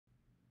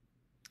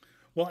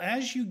Well,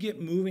 as you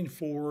get moving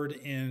forward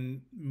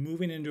and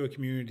moving into a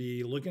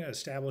community, looking at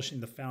establishing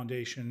the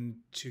foundation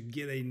to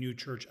get a new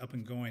church up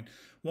and going,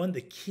 one of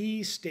the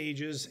key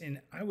stages,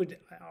 and I would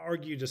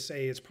argue to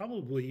say it's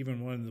probably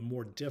even one of the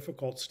more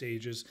difficult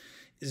stages,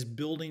 is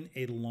building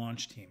a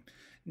launch team.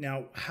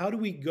 Now, how do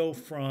we go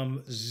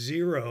from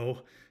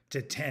 0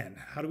 to 10?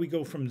 How do we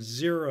go from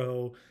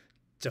 0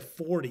 to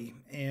 40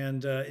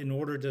 and in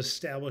order to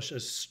establish a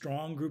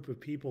strong group of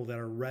people that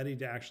are ready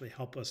to actually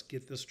help us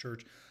get this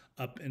church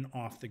up and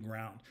off the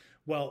ground?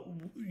 Well,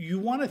 you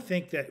want to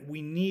think that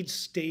we need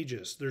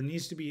stages. There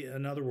needs to be,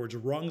 in other words,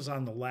 rungs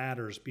on the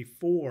ladders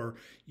before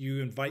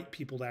you invite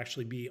people to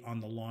actually be on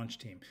the launch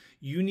team.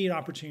 You need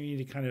opportunity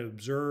to kind of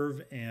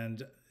observe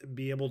and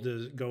be able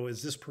to go,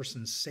 is this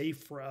person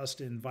safe for us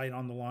to invite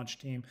on the launch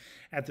team?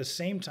 At the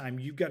same time,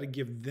 you've got to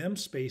give them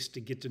space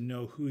to get to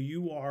know who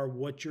you are,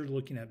 what you're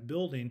looking at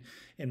building,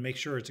 and make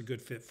sure it's a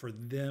good fit for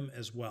them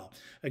as well.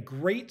 A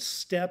great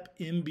step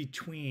in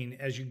between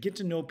as you get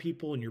to know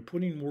people and you're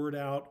putting word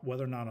out,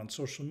 whether or not on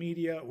social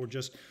media or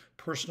just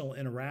personal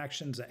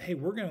interactions that, hey,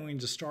 we're going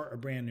to start a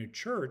brand new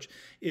church,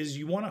 is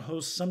you want to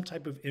host some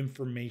type of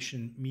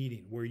information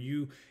meeting where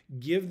you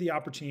give the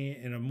opportunity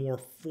in a more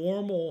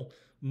formal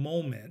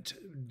moment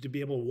to be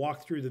able to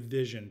walk through the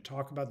vision,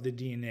 talk about the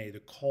DNA,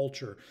 the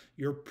culture,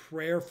 your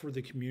prayer for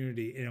the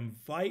community, and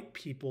invite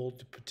people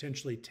to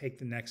potentially take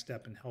the next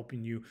step in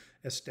helping you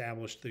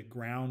establish the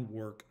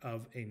groundwork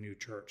of a new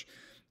church.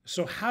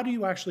 So how do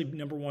you actually,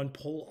 number one,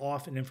 pull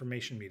off an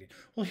information meeting?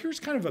 Well, here's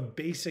kind of a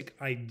basic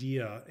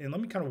idea, and let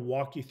me kind of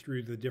walk you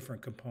through the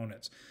different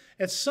components.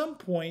 At some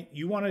point,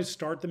 you want to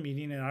start the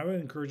meeting, and I would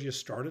encourage you to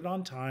start it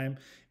on time.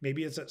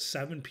 Maybe it's at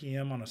 7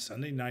 p.m. on a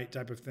Sunday night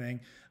type of thing.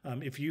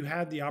 If you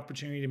had the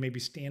opportunity to maybe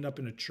stand up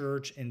in a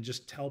church and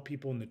just tell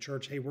people in the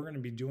church, hey, we're going to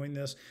be doing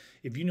this.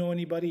 If you know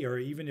anybody, or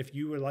even if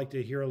you would like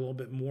to hear a little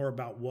bit more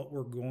about what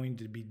we're going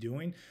to be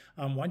doing,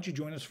 why don't you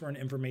join us for an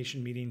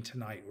information meeting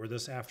tonight or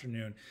this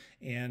afternoon,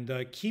 and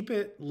keep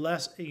it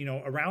less,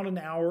 around an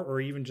hour or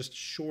even just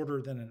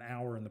shorter than an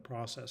hour in the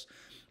process.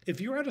 If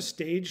you're at a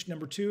stage,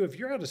 number two, if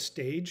you're at a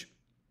stage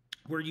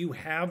where you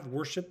have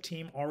worship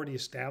team already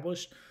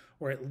established,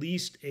 or at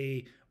least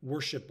a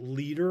worship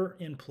leader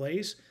in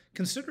place,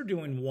 consider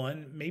doing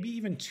one, maybe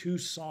even two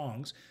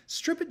songs.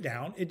 Strip it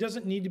down. It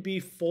doesn't need to be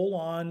full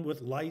on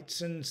with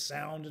lights and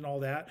sound and all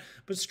that,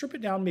 but strip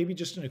it down, maybe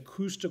just an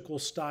acoustical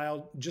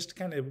style, just to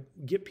kind of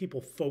get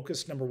people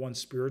focused, number one,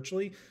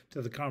 spiritually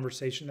to the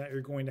conversation that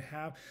you're going to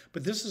have.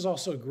 But this is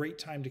also a great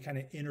time to kind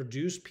of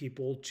introduce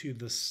people to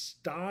the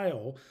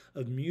style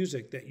of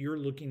music that you're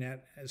looking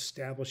at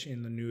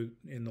establishing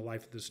in the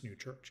life of this new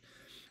church.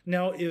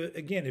 Now,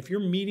 again, if you're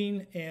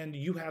meeting and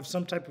you have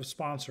some type of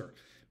sponsor,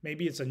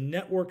 maybe it's a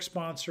network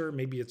sponsor,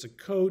 maybe it's a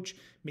coach,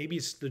 maybe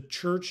it's the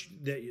church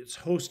that is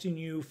hosting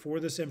you for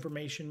this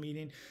information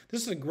meeting,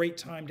 this is a great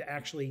time to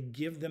actually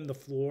give them the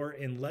floor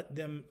and let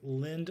them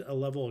lend a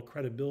level of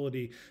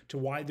credibility to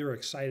why they're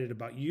excited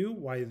about you,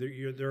 why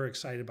they're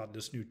excited about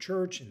this new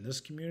church and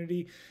this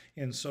community.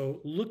 And so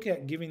look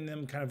at giving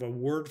them kind of a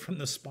word from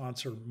the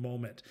sponsor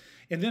moment.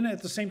 And then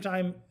at the same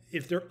time,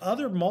 if there are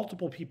other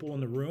multiple people in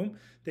the room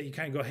that you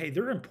kind of go, hey,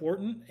 they're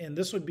important, and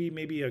this would be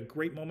maybe a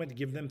great moment to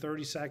give them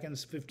 30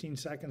 seconds, 15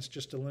 seconds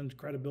just to lend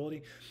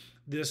credibility,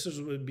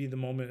 would be the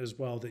moment as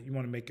well that you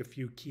want to make a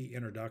few key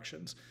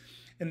introductions.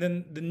 And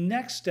then the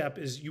next step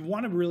is you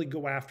want to really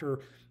go after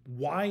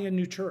why a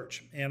new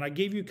church. And I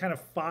gave you kind of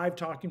 5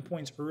 talking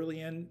points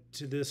early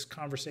into this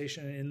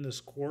conversation in this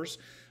course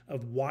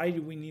of why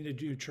do we need to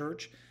do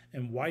church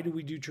and why do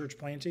we do church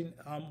planting.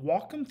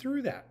 Walk them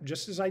through that,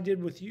 just as I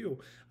did with you.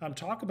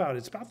 Talk about it.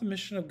 It's about the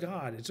mission of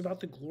God. It's about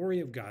the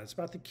glory of God. It's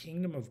about the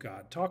kingdom of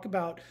God. Talk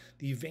about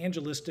the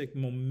evangelistic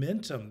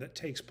momentum that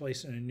takes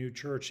place in a new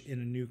church,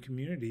 in a new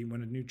community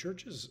when a new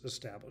church is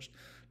established.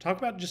 Talk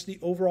about just the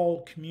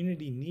overall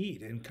community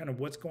need and kind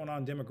of what's going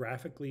on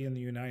demographically in the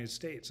United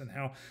States and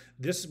how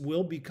this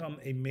will become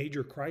a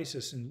major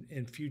crisis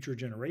in future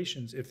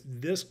generations if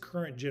this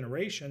current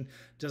generation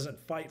doesn't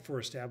fight for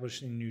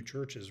establishing new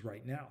churches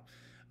right now.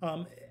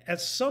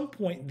 At some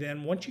point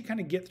then, once you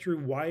kind of get through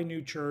why a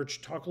new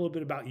church, talk a little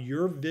bit about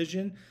your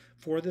vision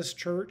for this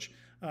church.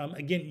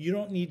 Again, you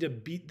don't need to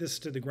beat this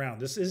to the ground.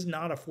 This is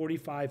not a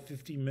 45,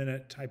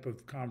 50-minute type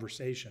of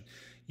conversation.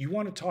 You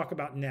want to talk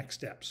about next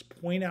steps,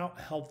 point out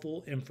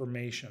helpful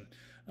information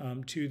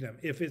to them.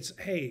 If it's,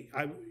 hey,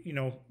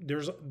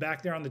 there's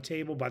back there on the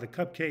table by the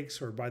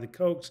cupcakes or by the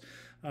Cokes,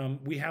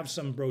 we have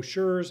some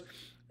brochures.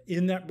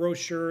 In that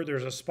brochure,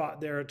 there's a spot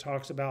there. It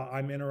talks about,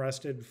 I'm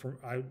interested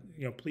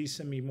please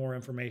send me more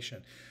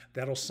information.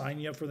 That'll sign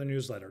you up for the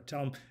newsletter.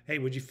 Tell them, hey,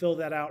 would you fill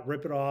that out,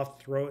 rip it off,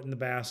 throw it in the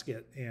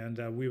basket. And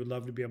we would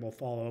love to be able to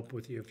follow up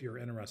with you if you're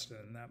interested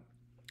in that.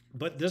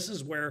 But this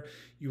is where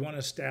you want to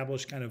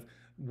establish kind of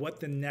what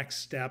the next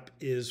step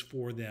is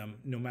for them,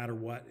 no matter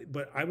what.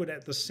 But I would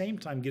at the same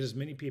time get as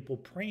many people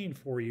praying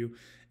for you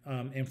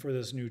and for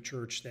this new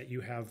church that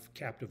you have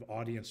captive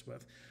audience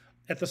with.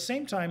 At the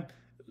same time,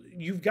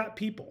 you've got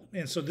people.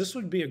 And so this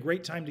would be a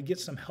great time to get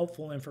some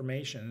helpful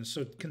information. And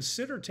so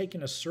consider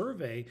taking a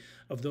survey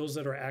of those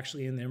that are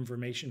actually in the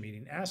information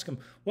meeting. Ask them,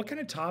 what kind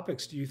of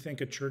topics do you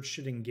think a church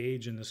should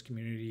engage in this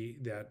community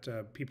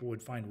that people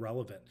would find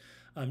relevant?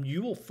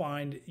 You'll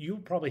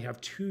probably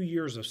have 2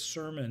 years of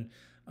sermon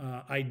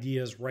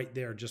ideas right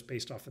there just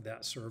based off of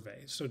that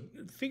survey. So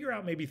figure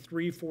out maybe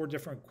 3-4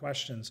 different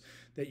questions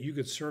that you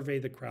could survey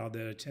the crowd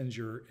that attends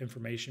your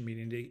information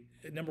meeting.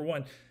 Number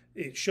one,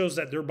 it shows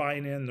that they're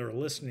buying in, they're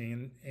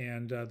listening,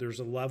 and there's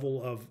a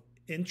level of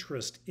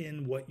interest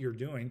in what you're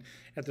doing.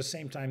 At the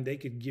same time, they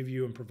could give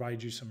you and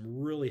provide you some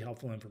really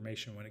helpful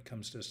information when it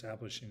comes to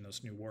establishing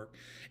this new work.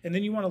 And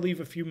then you want to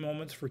leave a few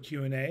moments for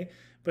Q&A.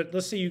 But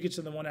let's say you get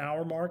to the 1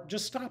 hour mark,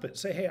 just stop it.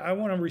 Say, hey, I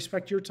want to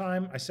respect your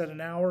time. I said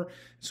an hour,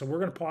 so we're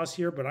going to pause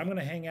here, but I'm going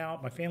to hang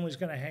out. My family's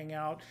going to hang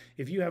out.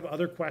 If you have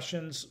other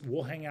questions,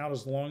 we'll hang out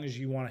as long as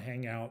you want to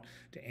hang out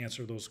to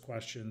answer those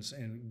questions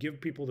and give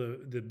people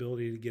the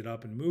ability to get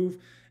up and move,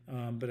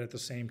 but at the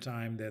same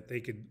time that they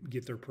could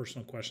get their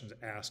personal questions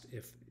asked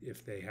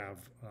if they have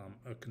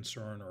a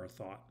concern or a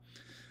thought.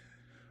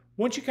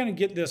 Once you kind of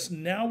get this,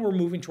 now we're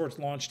moving towards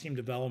launch team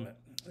development.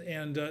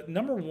 And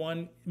number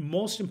one,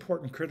 most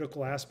important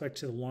critical aspect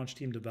to the launch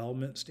team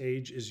development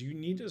stage is you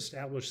need to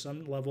establish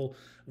some level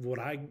of what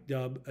I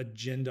dub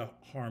agenda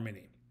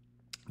harmony.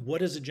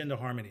 What is agenda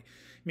harmony?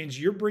 It means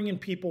you're bringing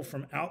people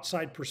from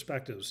outside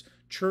perspectives,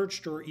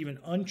 churched or even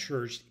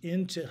unchurched,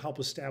 in to help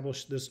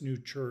establish this new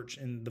church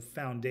and the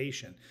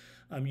foundation.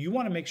 You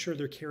want to make sure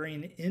they're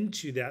carrying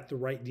into that the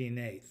right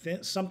DNA,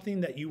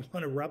 something that you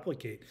want to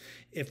replicate.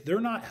 If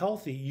they're not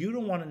healthy, you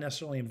don't want to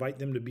necessarily invite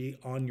them to be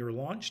on your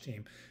launch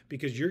team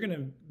because you're going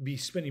to be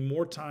spending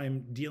more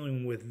time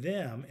dealing with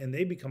them and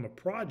they become a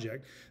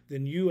project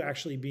than you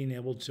actually being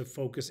able to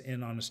focus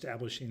in on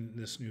establishing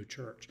this new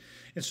church.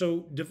 And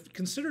so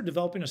consider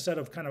developing a set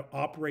of kind of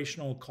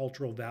operational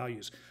cultural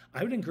values.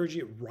 I would encourage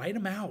you to write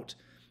them out.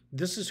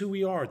 This is who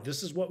we are.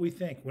 This is what we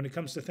think when it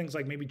comes to things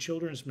like maybe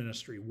children's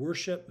ministry,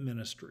 worship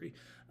ministry,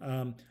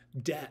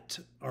 debt.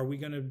 Are we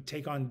going to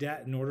take on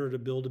debt in order to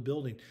build a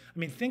building? I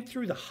mean, think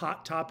through the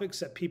hot topics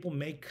that people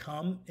may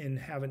come and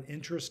have an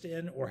interest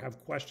in or have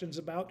questions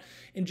about,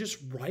 and just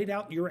write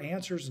out your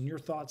answers and your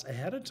thoughts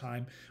ahead of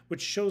time,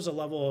 which shows a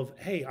level of,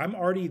 hey, I'm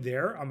already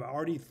there. I'm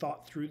already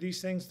thought through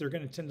these things. They're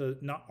going to tend to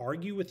not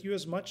argue with you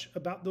as much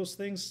about those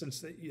things since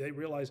they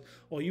realize,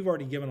 well, you've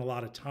already given a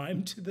lot of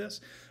time to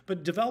this.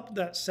 But develop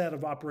that set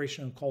of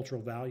operational and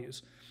cultural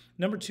values.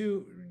 Number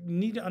two, you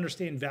need to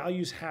understand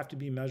values have to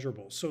be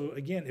measurable. So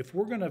again, if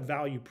we're going to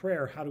value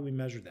prayer, how do we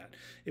measure that?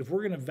 If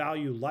we're going to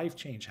value life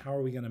change, how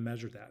are we going to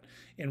measure that?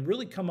 And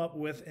really come up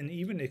with and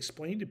even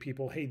explain to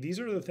people, hey, these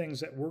are the things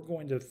that we're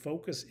going to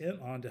focus in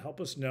on to help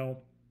us know,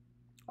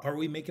 are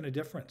we making a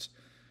difference?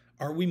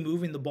 Are we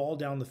moving the ball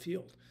down the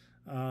field?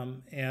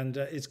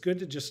 It's good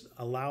to just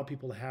allow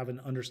people to have an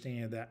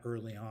understanding of that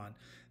early on.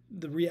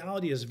 The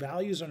reality is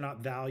values are not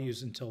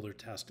values until they're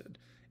tested.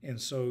 And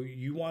so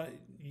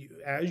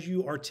as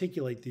you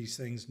articulate these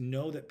things,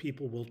 know that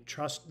people will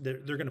trust, they're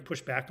going to push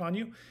back on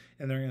you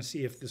and they're going to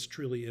see if this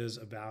truly is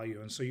a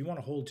value. And so you want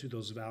to hold to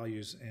those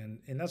values.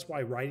 And that's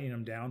why writing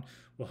them down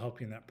will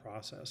help you in that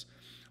process.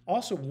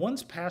 Also,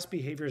 one's past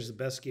behavior is the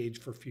best gauge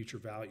for future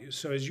values.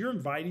 So as you're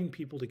inviting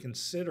people to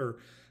consider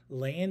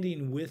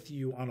landing with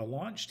you on a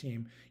launch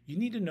team, you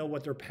need to know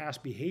what their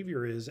past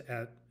behavior is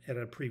at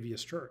a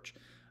previous church.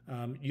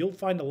 You'll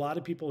find a lot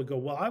of people who go,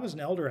 well, I was an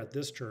elder at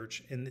this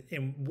church.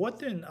 And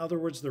what, in other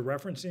words, they're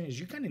referencing is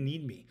you kind of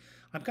need me.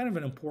 I'm kind of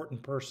an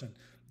important person.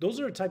 Those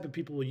are the type of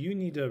people you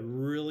need to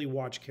really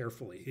watch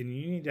carefully. And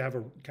you need to have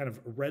a kind of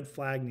a red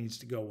flag needs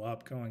to go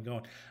up, going,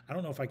 I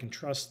don't know if I can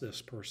trust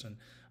this person.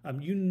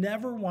 You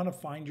never want to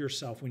find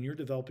yourself when you're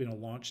developing a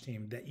launch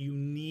team that you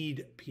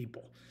need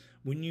people.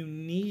 When you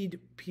need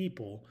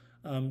people,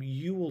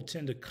 you will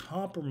tend to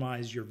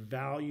compromise your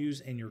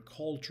values and your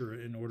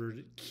culture in order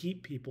to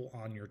keep people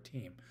on your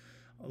team.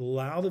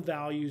 Allow the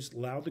values,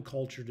 allow the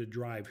culture to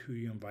drive who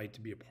you invite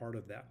to be a part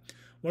of that.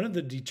 One of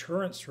the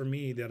deterrents for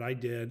me that I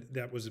did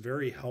that was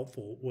very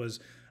helpful was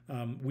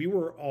we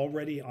were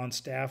already on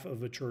staff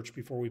of a church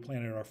before we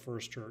planted our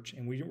first church,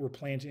 and we were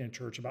planting a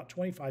church about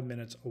 25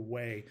 minutes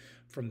away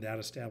from that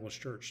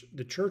established church.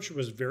 The church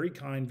was very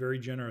kind, very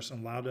generous,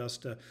 and allowed us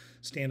to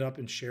stand up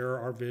and share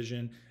our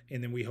vision.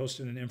 And then we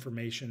hosted an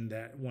information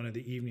that one of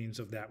the evenings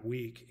of that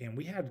week, and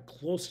we had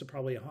close to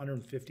probably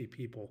 150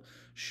 people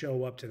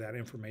show up to that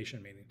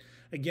information meeting.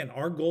 Again,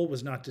 our goal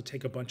was not to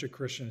take a bunch of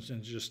Christians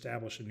and just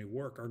establish a new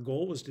work. Our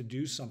goal was to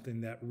do something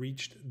that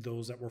reached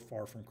those that were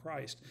far from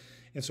Christ.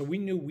 And so we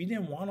knew we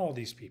didn't want all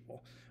these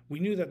people. We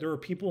knew that there were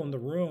people in the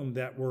room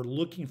that were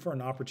looking for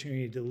an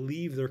opportunity to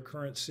leave their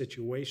current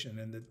situation,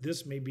 and that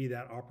this may be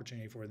that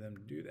opportunity for them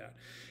to do that.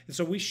 And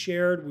so we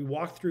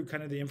walked through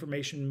kind of the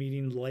information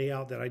meeting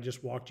layout that I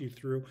just walked you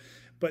through.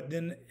 But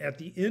then at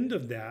the end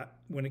of that,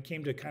 when it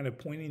came to kind of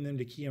pointing them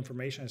to key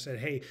information, I said,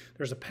 hey,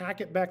 there's a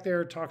packet back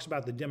there that talks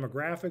about the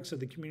demographics of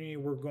the community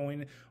we're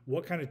going,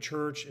 what kind of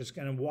church. It's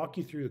going to walk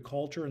you through the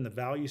culture and the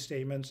value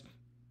statements.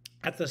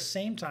 At the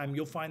same time,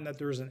 you'll find that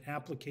there's an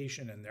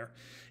application in there.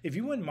 If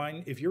you wouldn't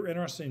mind, if you're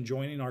interested in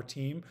joining our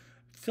team,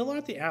 fill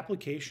out the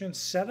application,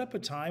 set up a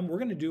time. We're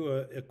going to do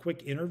a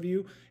quick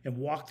interview and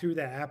walk through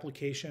that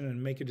application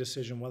and make a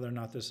decision whether or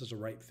not this is a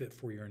right fit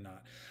for you or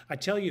not. I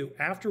tell you,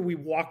 after we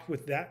walked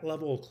with that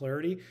level of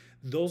clarity,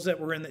 those that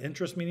were in the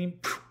interest meeting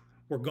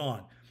were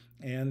gone.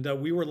 And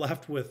we were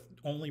left with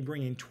only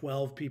bringing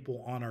 12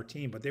 people on our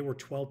team, but they were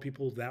 12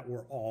 people that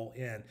were all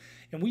in.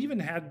 And we even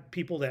had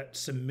people that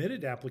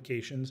submitted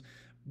applications,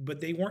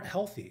 but they weren't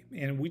healthy.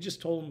 And we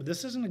just told them,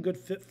 this isn't a good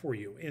fit for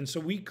you. And so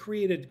we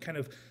created kind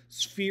of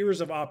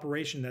spheres of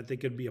operation that they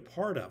could be a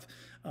part of.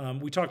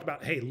 We talked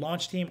about, hey,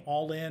 launch team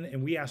all in,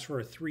 and we asked for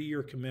a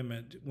 3-year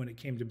commitment when it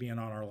came to being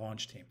on our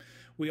launch team.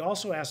 We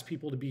also asked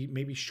people to be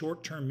maybe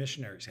short-term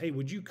missionaries. Hey,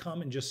 would you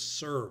come and just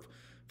serve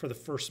for the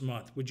first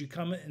month? Would you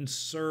come and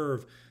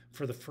serve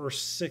for the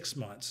first 6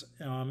 months,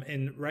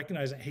 and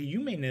recognize that, hey,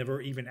 you may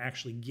never even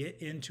actually get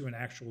into an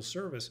actual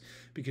service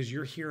because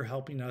you're here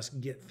helping us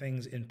get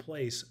things in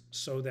place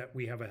so that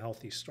we have a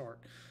healthy start.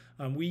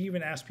 We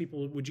even asked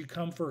people, would you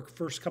come for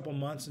first couple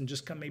months and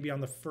just come maybe on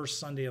the first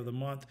Sunday of the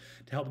month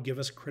to help give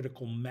us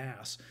critical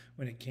mass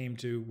when it came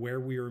to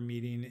where we were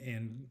meeting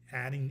and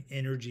adding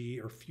energy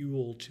or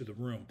fuel to the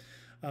room.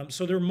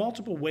 So there are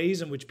multiple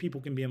ways in which people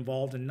can be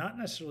involved and not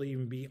necessarily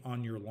even be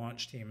on your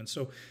launch team. And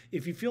so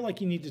if you feel like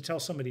you need to tell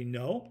somebody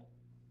no,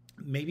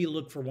 maybe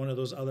look for one of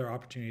those other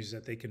opportunities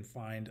that they can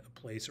find a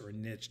place or a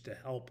niche to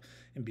help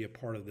and be a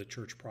part of the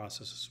church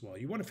process as well.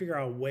 You want to figure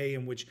out a way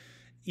in which,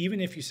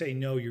 even if you say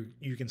no,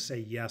 you can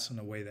say yes in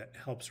a way that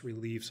helps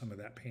relieve some of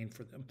that pain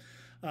for them.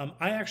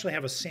 I actually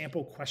have a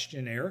sample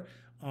questionnaire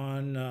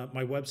on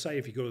my website.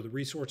 If you go to the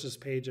resources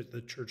page at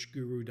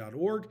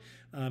thechurchguru.org,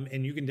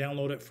 and you can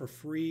download it for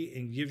free,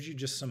 and gives you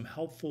just some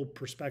helpful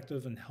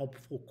perspective and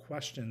helpful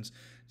questions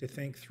to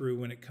think through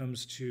when it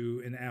comes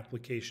to an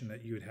application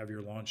that you would have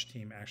your launch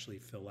team actually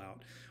fill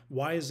out.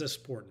 Why is this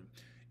important?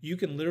 You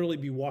can literally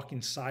be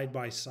walking side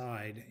by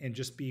side and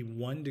just be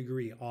 1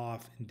 degree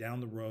off, and down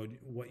the road,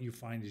 what you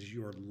find is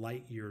you're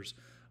light years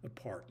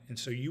apart. And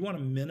so you want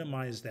to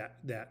minimize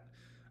that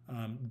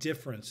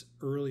difference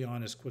early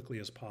on as quickly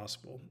as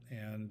possible.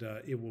 And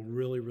it will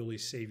really, really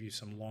save you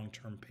some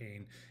long-term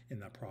pain in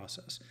that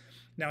process.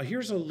 Now,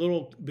 here's a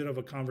little bit of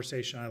a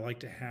conversation I like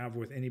to have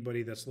with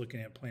anybody that's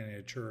looking at planning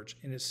a church.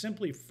 And it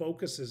simply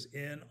focuses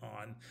in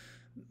on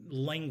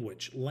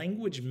language.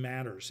 Language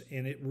matters,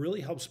 and it really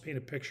helps paint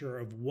a picture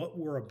of what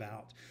we're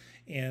about.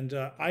 And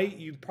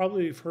you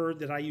probably have heard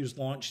that I use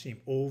launch team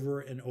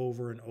over and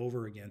over and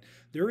over again.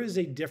 There is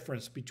a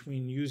difference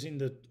between using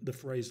the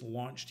phrase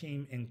launch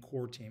team and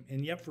core team.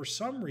 And yet for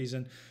some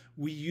reason,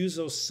 we use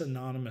those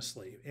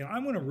synonymously. And I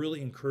want to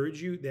really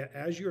encourage you that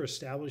as you're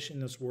establishing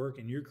this work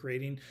and you're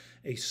creating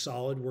a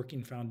solid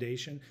working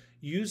foundation,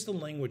 use the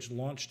language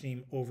launch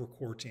team over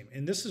core team.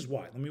 And this is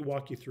why. Let me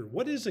walk you through.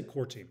 What is a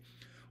core team?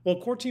 Well,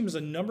 a core team is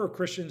a number of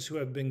Christians who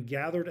have been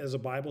gathered as a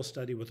Bible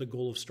study with the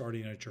goal of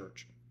starting a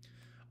church.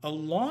 A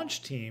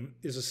launch team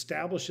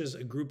establishes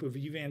a group of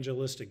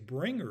evangelistic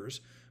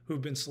bringers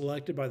who've been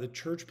selected by the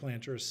church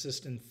planter to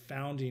assist in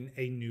founding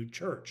a new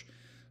church.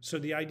 So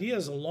the idea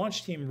is a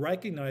launch team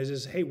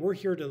recognizes, hey, we're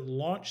here to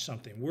launch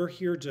something. We're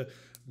here to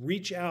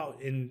reach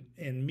out and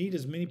meet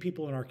as many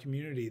people in our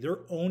community. They're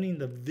owning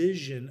the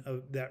vision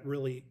of that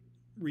really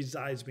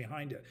resides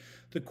behind it.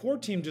 The core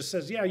team just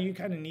says, yeah, you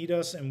kind of need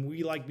us, and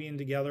we like being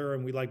together,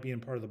 and we like being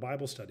part of the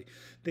Bible study.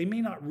 They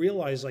may not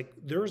realize like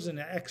there's an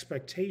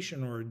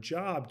expectation or a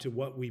job to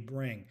what we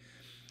bring.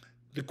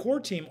 The core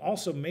team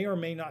also may or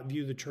may not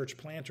view the church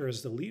planter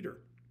as the leader,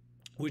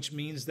 which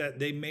means that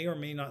they may or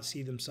may not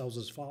see themselves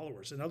as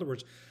followers. In other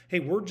words,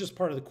 hey, we're just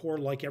part of the core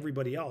like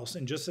everybody else,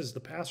 and just as the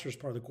pastor is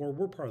part of the core,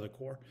 we're part of the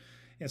core.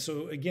 And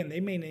so again, they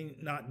may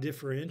not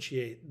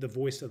differentiate the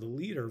voice of the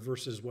leader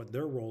versus what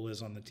their role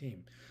is on the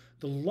team.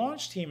 The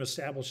launch team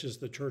establishes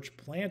the church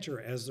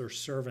planter as their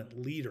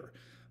servant leader.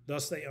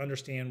 Thus, they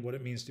understand what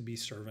it means to be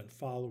servant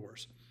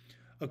followers.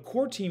 A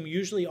core team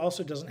usually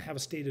also doesn't have a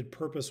stated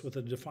purpose with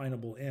a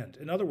definable end.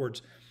 In other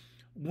words,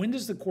 when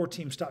does the core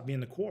team stop being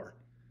the core?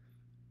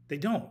 They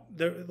don't.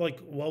 They're like,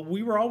 well,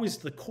 we were always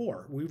the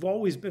core. We've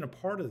always been a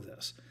part of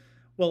this.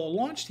 Well, a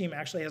launch team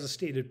actually has a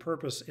stated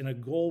purpose and a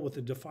goal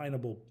with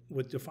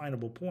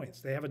definable points.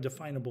 They have a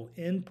definable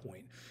end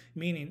point,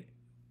 meaning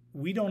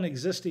we don't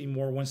exist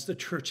anymore once the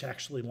church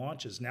actually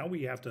launches. Now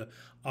we have to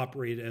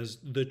operate as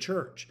the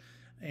church.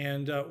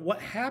 And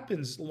what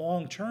happens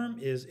long term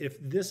is if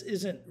this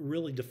isn't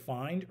really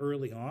defined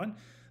early on,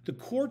 the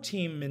core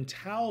team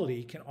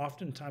mentality can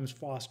oftentimes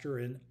foster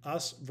an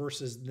us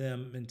versus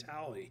them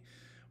mentality,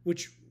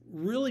 which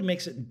really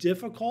makes it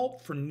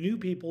difficult for new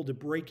people to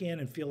break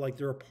in and feel like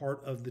they're a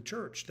part of the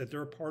church, that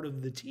they're a part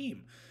of the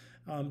team.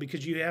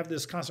 Because you have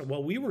this concept,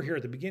 well, we were here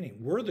at the beginning.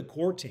 We're the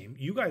core team.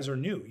 You guys are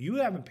new. You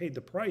haven't paid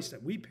the price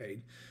that we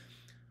paid.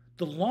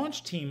 The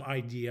launch team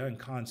idea and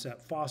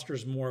concept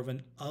fosters more of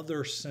an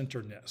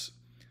other-centeredness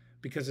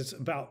because it's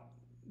about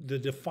the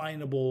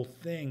definable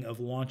thing of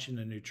launching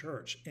a new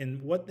church.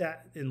 And what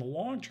that in the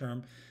long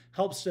term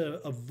helps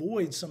to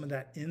avoid some of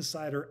that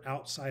insider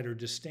outsider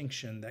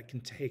distinction that can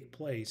take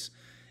place.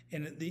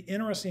 And the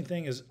interesting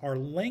thing is our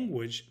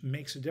language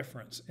makes a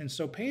difference. And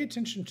so pay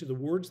attention to the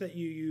words that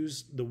you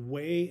use, the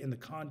way and the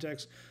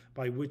context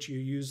by which you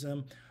use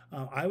them.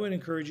 I would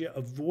encourage you,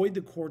 avoid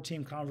the core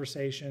team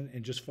conversation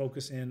and just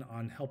focus in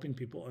on helping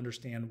people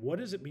understand what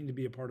does it mean to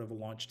be a part of a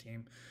launch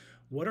team?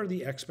 What are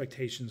the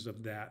expectations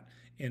of that?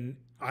 And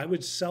I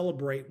would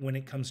celebrate when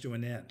it comes to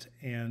an end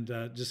and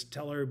just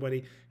tell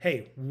everybody,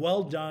 hey,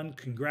 well done,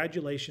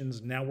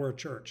 congratulations, now we're a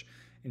church.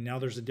 And now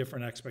there's a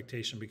different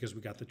expectation because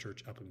we got the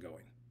church up and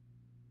going.